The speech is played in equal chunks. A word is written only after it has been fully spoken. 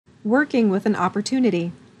Working with an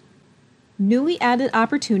opportunity. Newly added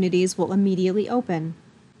opportunities will immediately open.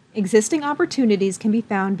 Existing opportunities can be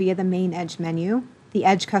found via the main Edge menu, the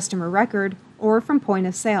Edge customer record, or from point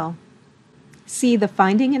of sale. See the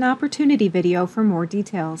Finding an Opportunity video for more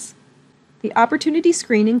details. The opportunity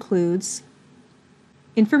screen includes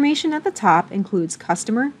information at the top includes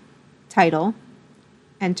customer, title,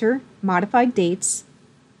 enter, modified dates,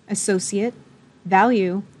 associate,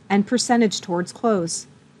 value, and percentage towards close.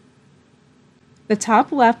 The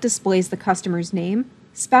top left displays the customer's name,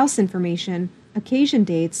 spouse information, occasion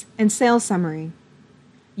dates, and sales summary.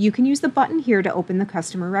 You can use the button here to open the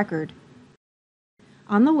customer record.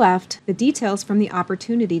 On the left, the details from the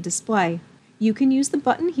opportunity display. You can use the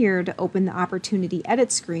button here to open the Opportunity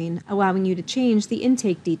Edit screen, allowing you to change the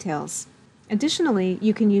intake details. Additionally,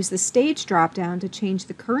 you can use the Stage dropdown to change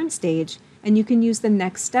the current stage, and you can use the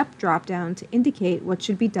Next Step dropdown to indicate what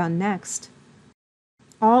should be done next.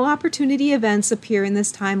 All opportunity events appear in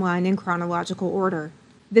this timeline in chronological order.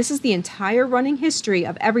 This is the entire running history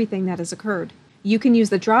of everything that has occurred. You can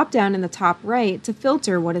use the dropdown in the top right to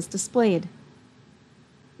filter what is displayed.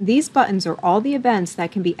 These buttons are all the events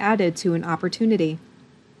that can be added to an opportunity.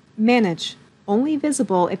 Manage. Only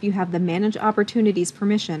visible if you have the Manage Opportunities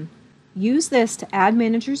permission. Use this to add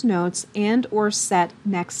manager's notes and/or set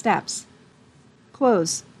next steps.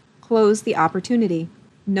 Close. Close the opportunity.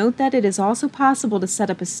 Note that it is also possible to set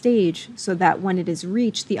up a stage so that when it is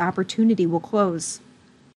reached, the opportunity will close.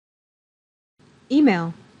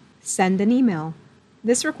 Email. Send an email.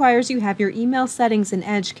 This requires you have your email settings in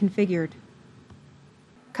Edge configured.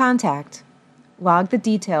 Contact. Log the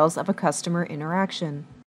details of a customer interaction.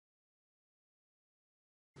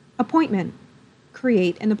 Appointment.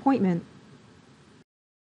 Create an appointment.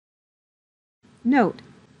 Note.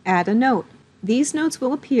 Add a note. These notes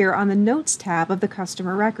will appear on the Notes tab of the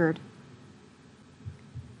customer record.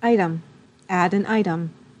 Item. Add an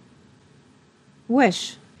item.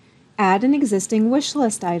 Wish. Add an existing wish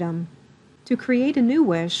list item. To create a new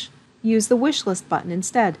wish, use the Wish List button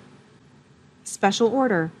instead. Special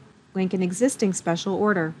order. Link an existing special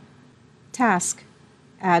order. Task.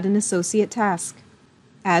 Add an associate task.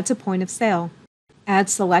 Add to point of sale. Add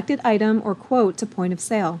selected item or quote to point of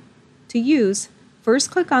sale. To use,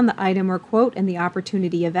 first click on the item or quote in the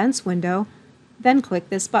Opportunity Events window, then click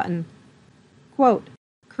this button. Quote.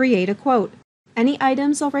 Create a quote. Any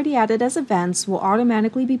items already added as events will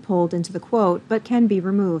automatically be pulled into the quote but can be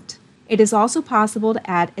removed. It is also possible to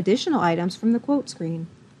add additional items from the quote screen.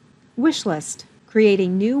 Wish list. Create a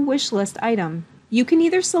new wish list item. You can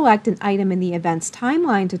either select an item in the event's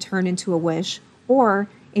timeline to turn into a wish, or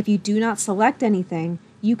if you do not select anything,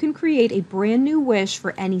 you can create a brand new wish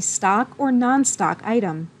for any stock or non-stock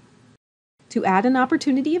item. To add an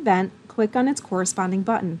opportunity event, click on its corresponding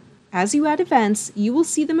button. As you add events, you will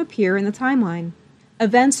see them appear in the timeline.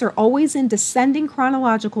 Events are always in descending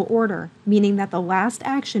chronological order, meaning that the last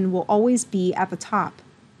action will always be at the top.